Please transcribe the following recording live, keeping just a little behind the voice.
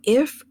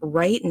If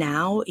right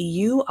now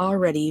you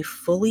already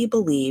fully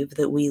believe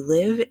that we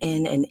live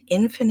in an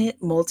infinite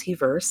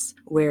multiverse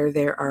where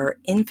there are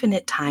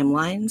infinite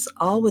timelines,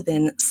 all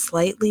within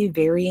slightly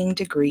varying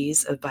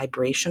degrees of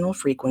vibrational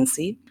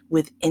frequency,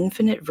 with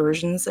infinite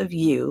versions of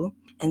you,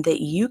 and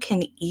that you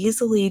can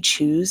easily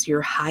choose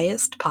your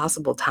highest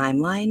possible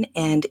timeline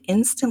and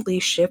instantly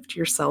shift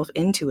yourself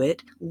into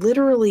it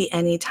literally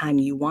anytime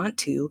you want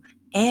to,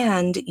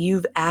 and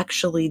you've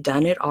actually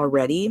done it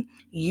already,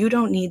 you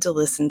don't need to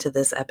listen to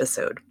this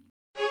episode.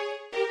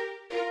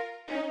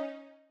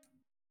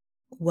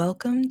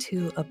 Welcome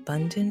to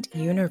Abundant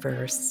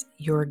Universe,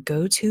 your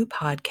go-to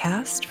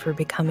podcast for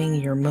becoming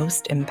your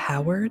most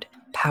empowered,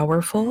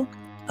 powerful,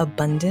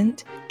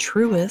 abundant,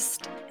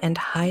 truest, and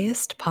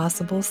highest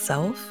possible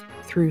self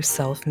through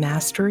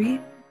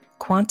self-mastery,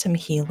 quantum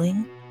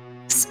healing,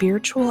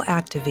 spiritual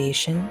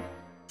activation,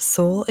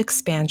 soul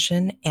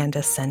expansion, and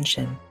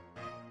ascension.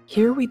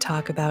 Here we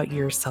talk about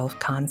your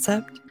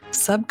self-concept,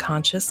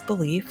 subconscious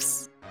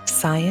beliefs,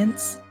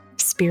 science,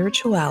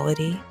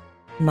 spirituality,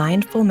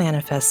 mindful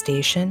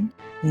manifestation,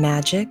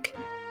 magic,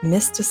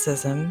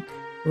 mysticism,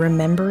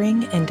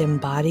 remembering and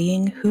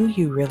embodying who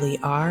you really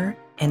are,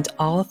 and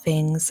all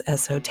things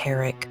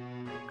esoteric.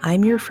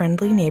 I'm your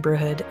friendly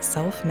neighborhood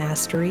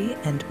self-mastery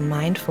and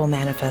mindful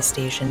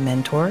manifestation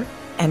mentor,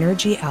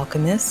 energy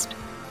alchemist,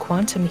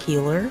 quantum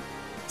healer,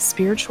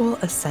 spiritual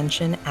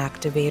ascension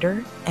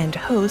activator, and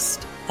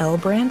host, Elle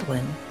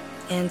Brandlin.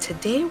 And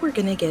today we're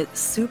going to get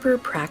super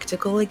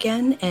practical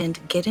again and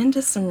get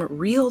into some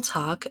real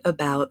talk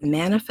about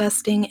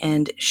manifesting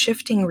and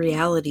shifting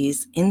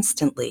realities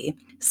instantly.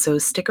 So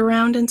stick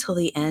around until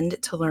the end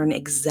to learn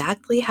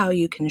exactly how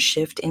you can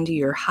shift into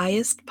your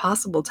highest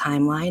possible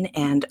timeline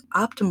and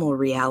optimal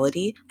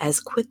reality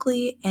as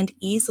quickly and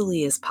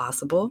easily as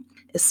possible,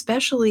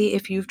 especially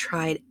if you've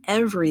tried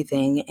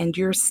everything and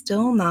you're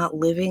still not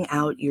living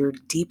out your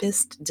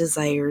deepest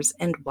desires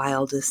and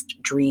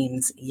wildest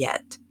dreams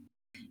yet.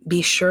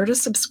 Be sure to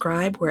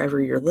subscribe wherever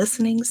you're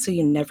listening so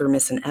you never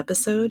miss an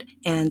episode.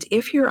 And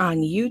if you're on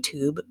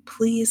YouTube,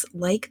 please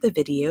like the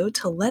video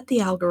to let the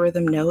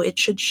algorithm know it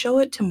should show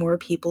it to more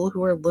people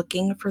who are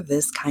looking for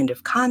this kind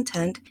of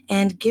content,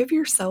 and give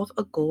yourself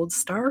a gold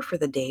star for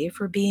the day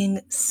for being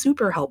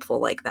super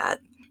helpful like that.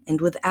 And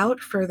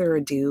without further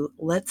ado,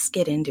 let's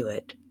get into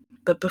it.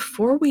 But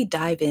before we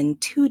dive in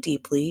too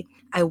deeply,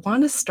 I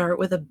want to start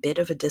with a bit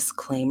of a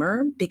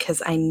disclaimer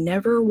because I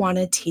never want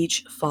to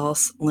teach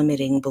false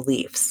limiting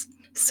beliefs.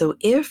 So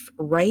if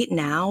right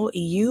now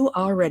you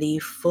already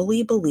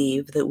fully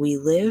believe that we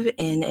live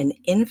in an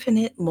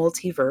infinite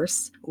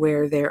multiverse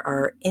where there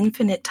are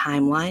infinite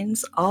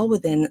timelines, all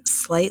within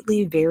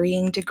slightly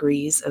varying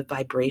degrees of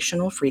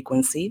vibrational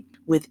frequency,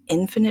 with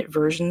infinite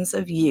versions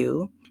of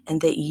you, and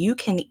that you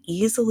can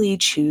easily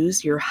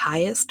choose your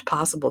highest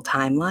possible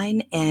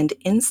timeline and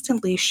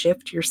instantly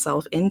shift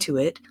yourself into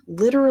it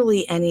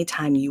literally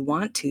anytime you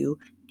want to,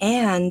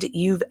 and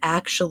you've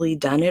actually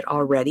done it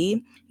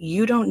already,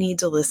 you don't need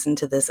to listen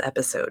to this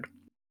episode.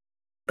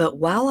 But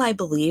while I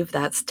believe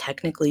that's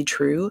technically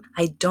true,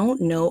 I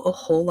don't know a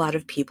whole lot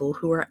of people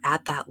who are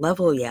at that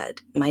level yet,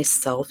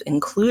 myself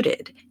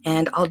included.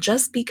 And I'll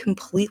just be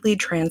completely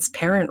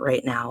transparent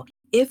right now.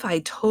 If I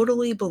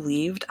totally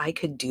believed I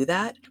could do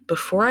that,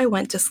 before I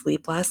went to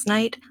sleep last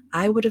night,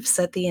 I would have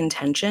set the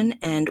intention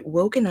and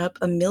woken up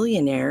a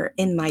millionaire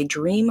in my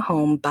dream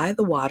home by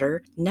the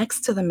water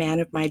next to the man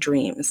of my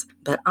dreams.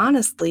 But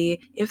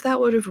honestly, if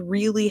that would have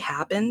really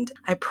happened,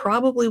 I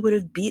probably would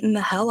have beaten the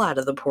hell out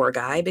of the poor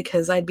guy,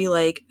 because I'd be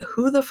like,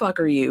 who the fuck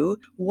are you?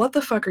 What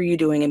the fuck are you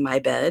doing in my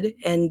bed?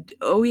 And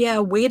oh yeah,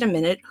 wait a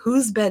minute,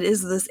 whose bed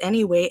is this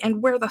anyway?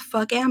 And where the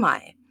fuck am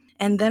I?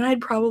 And then I'd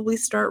probably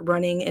start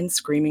running and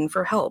screaming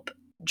for help.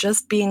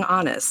 Just being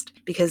honest,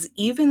 because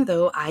even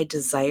though I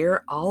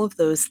desire all of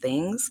those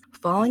things,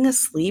 falling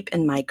asleep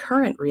in my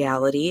current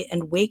reality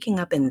and waking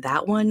up in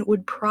that one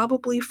would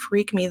probably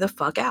freak me the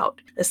fuck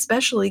out,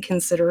 especially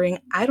considering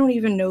I don't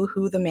even know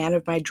who the man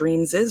of my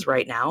dreams is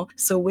right now,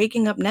 so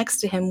waking up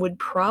next to him would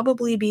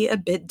probably be a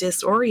bit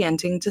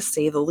disorienting to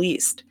say the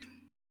least.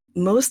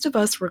 Most of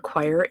us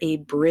require a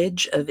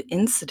bridge of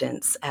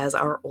incidents, as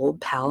our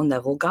old pal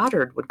Neville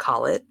Goddard would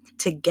call it,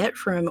 to get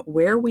from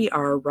where we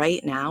are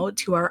right now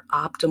to our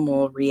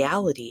optimal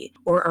reality,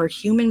 or our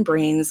human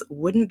brains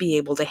wouldn't be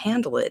able to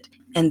handle it.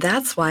 And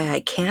that's why I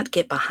can't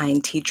get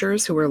behind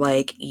teachers who are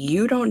like,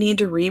 you don't need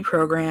to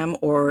reprogram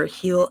or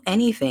heal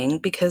anything,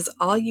 because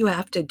all you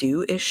have to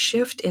do is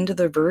shift into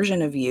the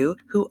version of you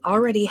who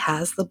already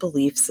has the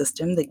belief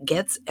system that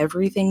gets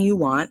everything you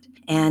want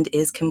and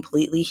is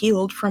completely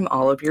healed from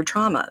all of your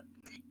trauma.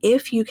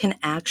 If you can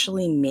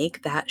actually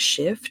make that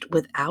shift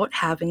without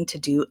having to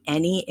do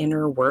any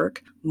inner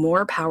work,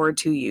 more power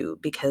to you,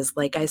 because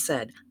like I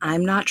said,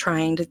 I'm not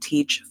trying to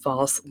teach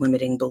false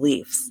limiting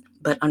beliefs.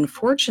 But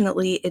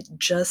unfortunately, it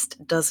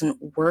just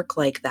doesn't work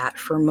like that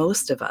for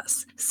most of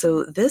us.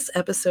 So, this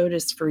episode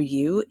is for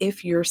you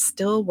if you're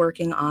still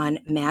working on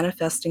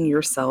manifesting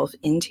yourself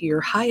into your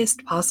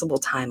highest possible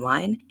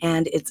timeline.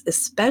 And it's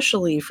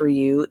especially for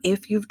you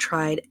if you've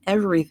tried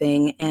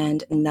everything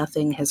and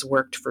nothing has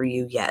worked for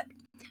you yet.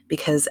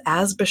 Because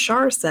as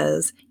Bashar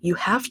says, you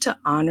have to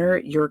honor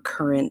your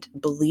current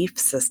belief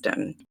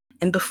system.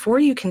 And before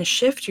you can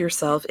shift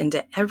yourself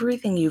into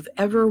everything you've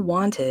ever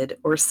wanted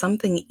or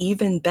something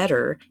even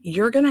better,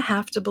 you're going to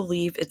have to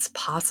believe it's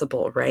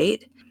possible,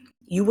 right?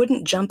 You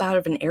wouldn't jump out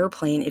of an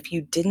airplane if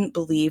you didn't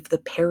believe the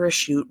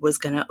parachute was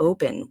going to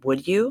open,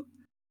 would you?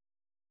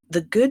 The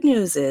good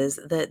news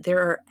is that there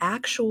are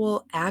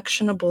actual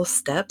actionable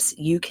steps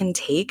you can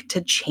take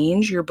to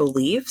change your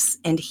beliefs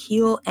and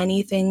heal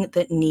anything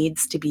that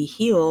needs to be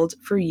healed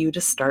for you to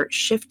start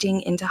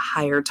shifting into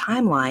higher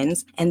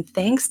timelines. And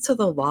thanks to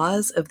the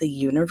laws of the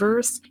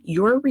universe,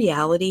 your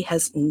reality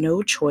has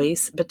no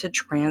choice but to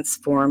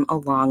transform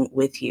along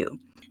with you.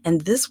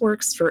 And this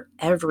works for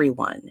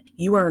everyone.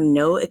 You are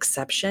no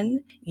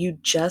exception. You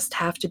just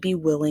have to be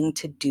willing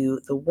to do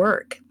the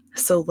work.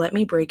 So let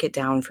me break it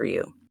down for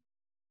you.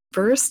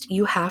 First,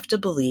 you have to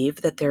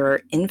believe that there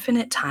are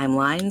infinite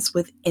timelines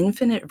with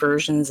infinite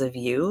versions of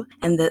you,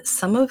 and that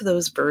some of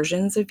those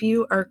versions of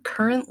you are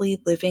currently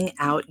living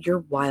out your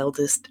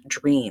wildest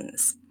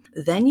dreams.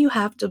 Then you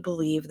have to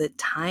believe that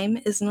time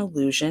is an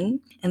illusion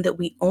and that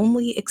we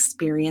only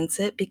experience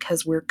it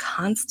because we're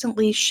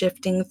constantly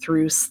shifting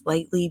through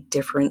slightly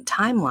different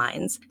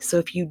timelines. So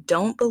if you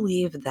don't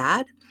believe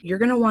that, you're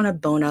going to want to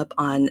bone up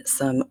on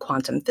some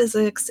quantum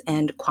physics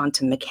and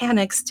quantum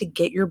mechanics to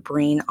get your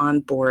brain on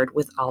board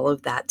with all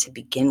of that to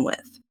begin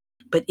with.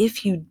 But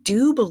if you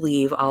do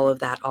believe all of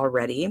that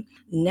already,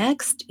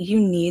 next you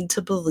need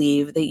to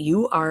believe that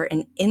you are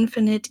an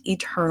infinite,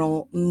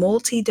 eternal,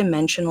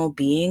 multi-dimensional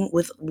being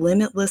with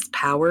limitless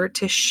power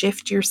to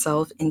shift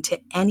yourself into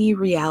any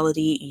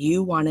reality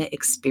you want to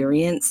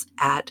experience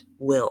at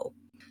will.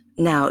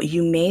 Now,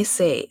 you may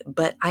say,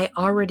 but I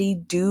already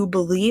do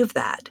believe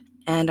that.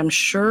 And I'm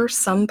sure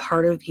some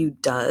part of you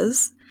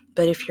does.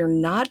 But if you're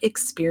not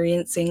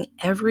experiencing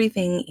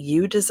everything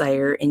you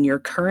desire in your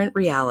current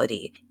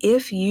reality,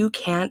 if you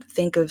can't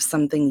think of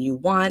something you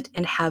want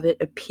and have it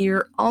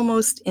appear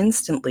almost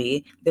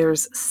instantly,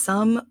 there's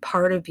some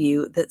part of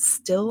you that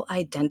still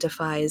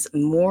identifies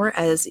more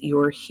as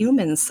your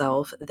human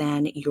self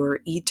than your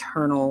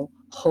eternal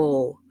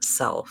whole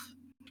self.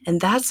 And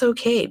that's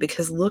okay,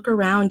 because look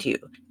around you.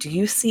 Do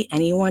you see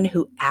anyone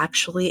who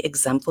actually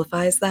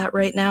exemplifies that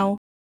right now?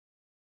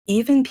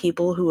 Even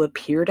people who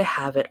appear to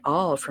have it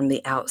all from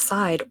the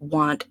outside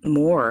want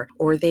more,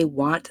 or they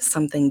want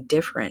something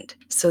different.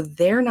 So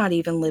they're not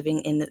even living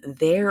in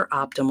their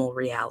optimal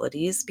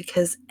realities,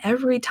 because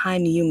every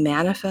time you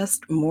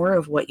manifest more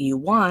of what you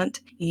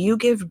want, you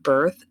give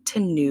birth to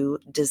new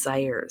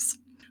desires.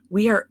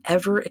 We are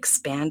ever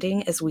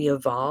expanding as we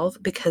evolve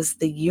because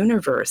the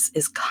universe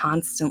is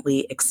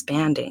constantly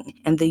expanding.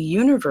 And the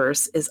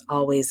universe is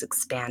always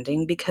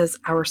expanding because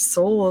our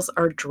souls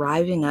are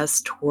driving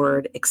us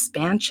toward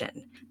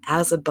expansion.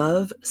 As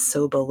above,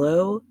 so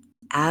below.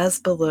 As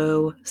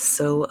below,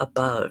 so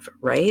above,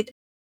 right?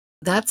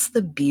 That's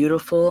the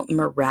beautiful,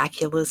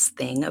 miraculous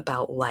thing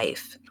about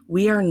life.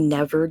 We are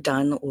never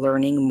done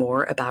learning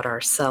more about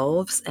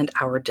ourselves and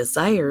our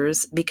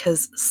desires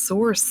because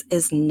Source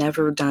is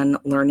never done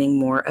learning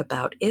more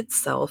about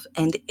itself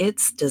and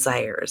its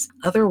desires.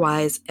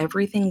 Otherwise,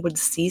 everything would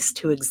cease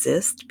to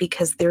exist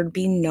because there'd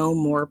be no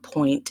more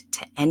point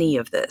to any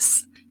of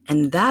this.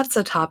 And that's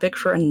a topic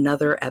for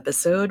another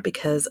episode,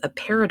 because a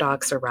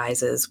paradox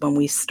arises when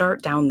we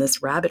start down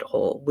this rabbit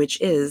hole, which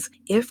is,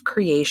 if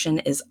creation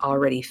is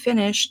already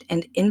finished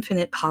and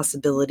infinite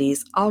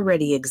possibilities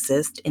already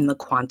exist in the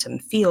quantum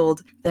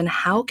field, then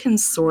how can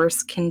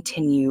Source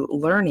continue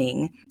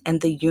learning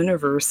and the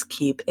universe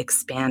keep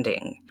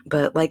expanding?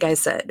 But like I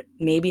said,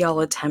 maybe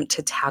I'll attempt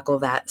to tackle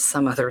that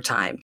some other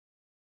time.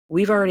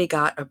 We've already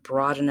got a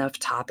broad enough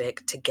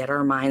topic to get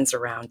our minds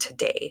around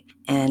today,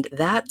 and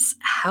that's,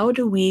 how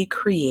do we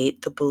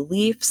create the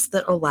beliefs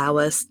that allow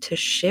us to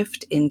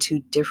shift into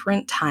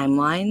different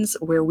timelines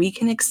where we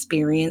can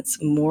experience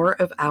more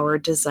of our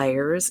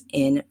desires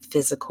in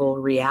physical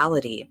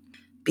reality?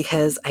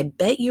 Because I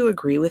bet you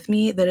agree with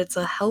me that it's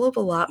a hell of a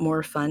lot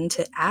more fun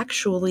to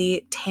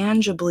actually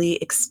tangibly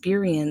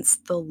experience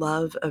the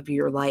love of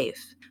your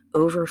life,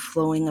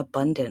 overflowing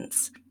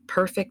abundance,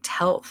 perfect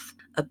health,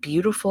 a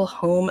beautiful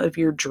home of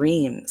your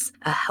dreams,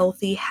 a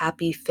healthy,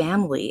 happy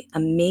family,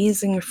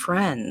 amazing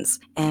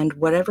friends, and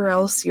whatever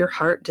else your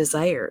heart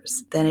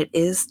desires, than it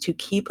is to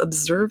keep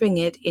observing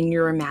it in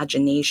your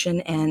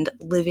imagination and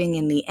living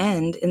in the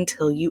end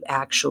until you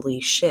actually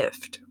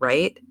shift,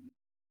 right?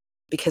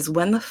 Because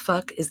when the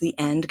fuck is the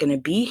end going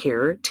to be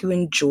here to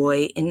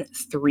enjoy in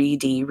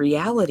 3D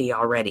reality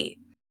already?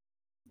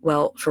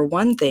 Well, for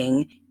one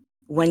thing,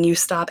 when you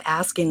stop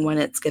asking when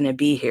it's going to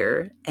be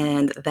here,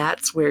 and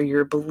that's where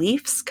your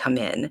beliefs come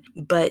in.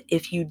 But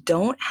if you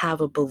don't have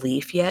a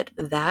belief yet,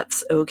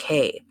 that's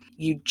okay.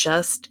 You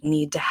just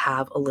need to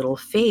have a little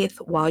faith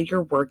while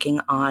you're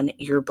working on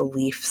your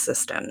belief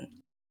system.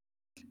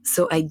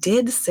 So I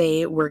did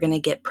say we're going to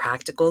get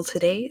practical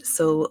today.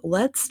 So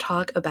let's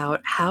talk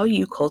about how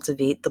you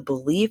cultivate the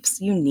beliefs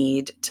you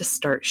need to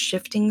start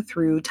shifting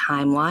through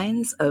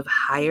timelines of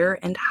higher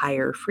and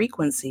higher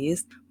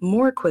frequencies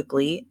more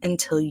quickly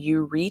until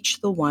you reach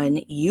the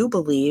one you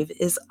believe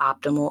is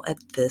optimal at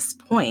this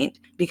point.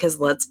 Because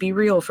let's be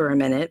real for a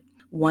minute.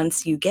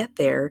 Once you get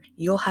there,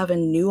 you'll have a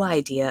new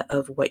idea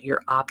of what your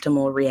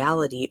optimal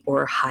reality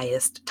or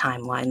highest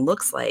timeline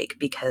looks like,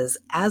 because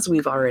as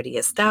we've already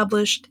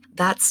established,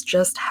 that's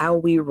just how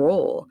we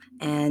roll.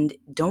 And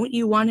don't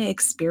you want to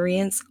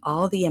experience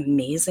all the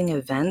amazing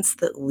events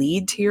that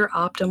lead to your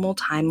optimal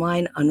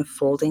timeline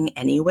unfolding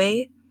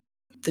anyway?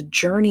 The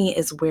journey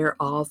is where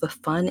all the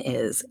fun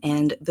is,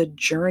 and the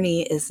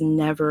journey is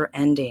never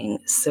ending.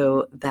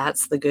 So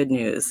that's the good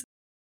news.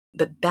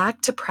 But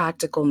back to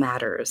practical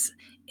matters.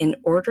 In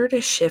order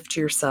to shift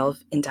yourself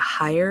into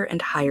higher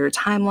and higher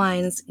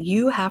timelines,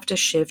 you have to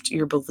shift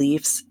your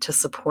beliefs to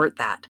support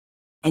that.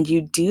 And you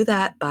do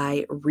that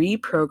by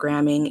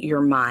reprogramming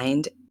your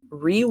mind,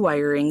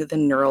 rewiring the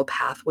neural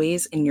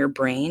pathways in your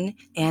brain,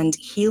 and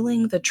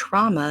healing the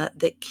trauma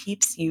that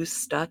keeps you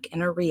stuck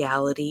in a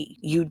reality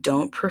you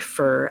don't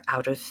prefer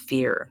out of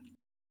fear.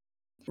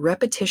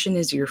 Repetition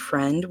is your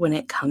friend when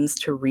it comes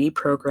to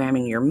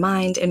reprogramming your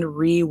mind and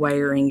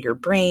rewiring your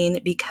brain,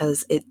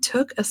 because it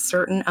took a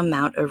certain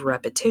amount of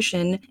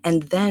repetition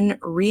and then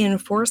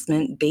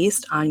reinforcement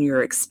based on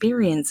your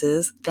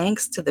experiences,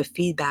 thanks to the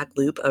feedback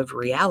loop of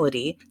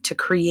reality, to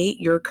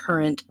create your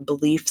current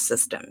belief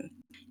system.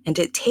 And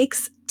it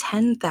takes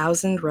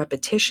 10,000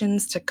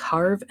 repetitions to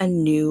carve a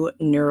new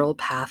neural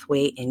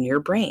pathway in your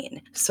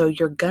brain. So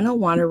you're going to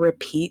want to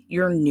repeat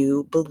your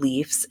new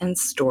beliefs and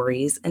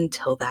stories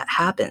until that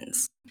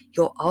happens.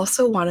 You'll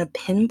also want to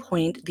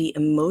pinpoint the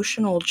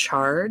emotional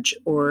charge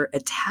or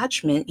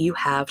attachment you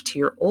have to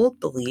your old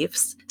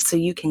beliefs so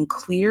you can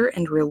clear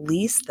and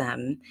release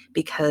them,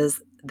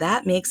 because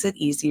that makes it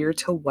easier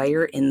to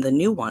wire in the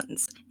new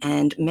ones.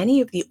 And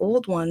many of the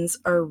old ones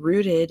are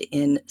rooted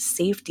in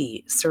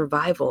safety,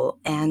 survival,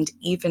 and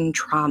even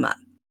trauma.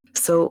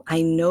 So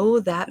I know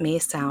that may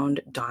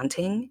sound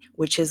daunting,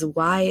 which is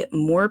why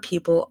more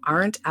people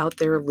aren't out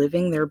there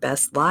living their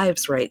best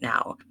lives right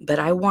now. But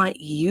I want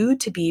you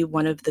to be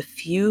one of the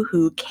few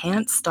who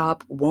can't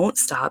stop, won't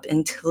stop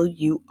until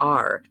you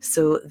are.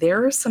 So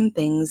there are some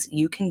things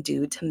you can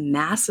do to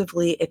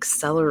massively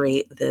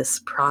accelerate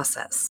this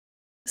process.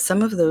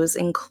 Some of those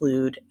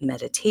include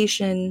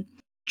meditation,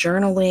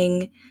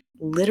 journaling,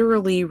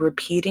 literally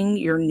repeating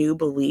your new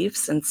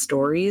beliefs and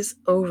stories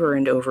over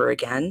and over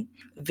again,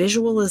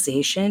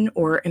 visualization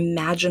or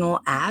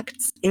imaginal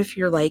acts if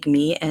you're like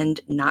me and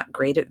not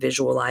great at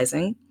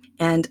visualizing,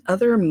 and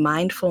other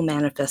mindful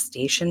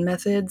manifestation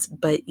methods,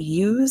 but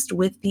used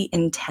with the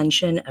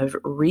intention of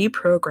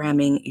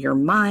reprogramming your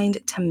mind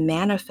to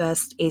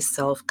manifest a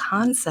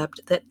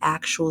self-concept that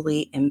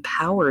actually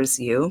empowers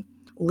you.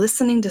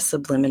 Listening to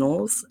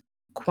subliminals,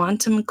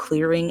 quantum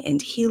clearing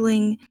and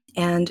healing,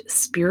 and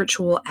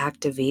spiritual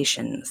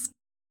activations.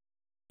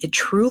 It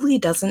truly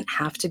doesn't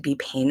have to be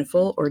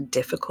painful or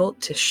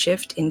difficult to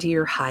shift into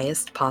your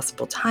highest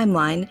possible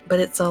timeline, but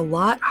it's a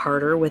lot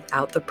harder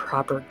without the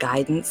proper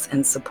guidance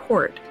and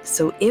support.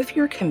 So if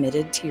you're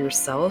committed to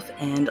yourself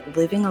and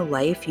living a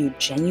life you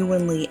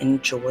genuinely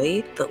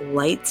enjoy, that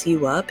lights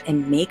you up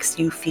and makes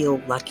you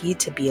feel lucky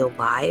to be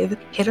alive,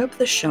 hit up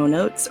the show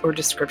notes or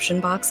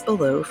description box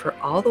below for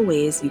all the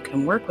ways you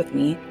can work with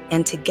me,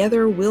 and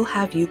together we'll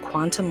have you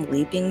quantum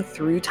leaping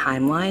through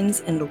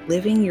timelines and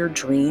living your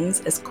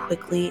dreams as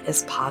quickly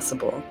as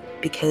possible,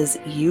 because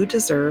you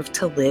deserve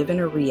to live in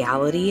a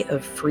reality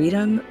of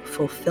freedom,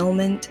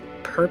 fulfillment,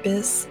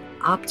 purpose,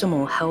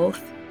 optimal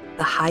health,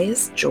 the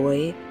highest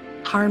joy,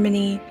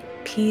 harmony,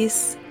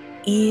 peace,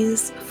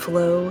 ease,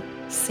 flow,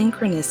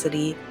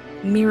 synchronicity,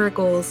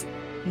 miracles,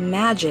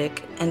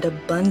 magic, and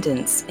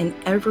abundance in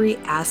every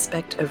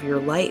aspect of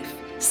your life,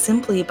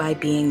 simply by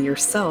being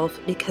yourself,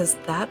 because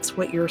that's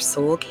what your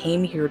soul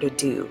came here to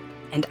do.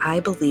 And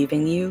I believe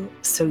in you,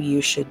 so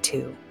you should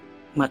too.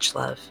 Much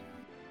love.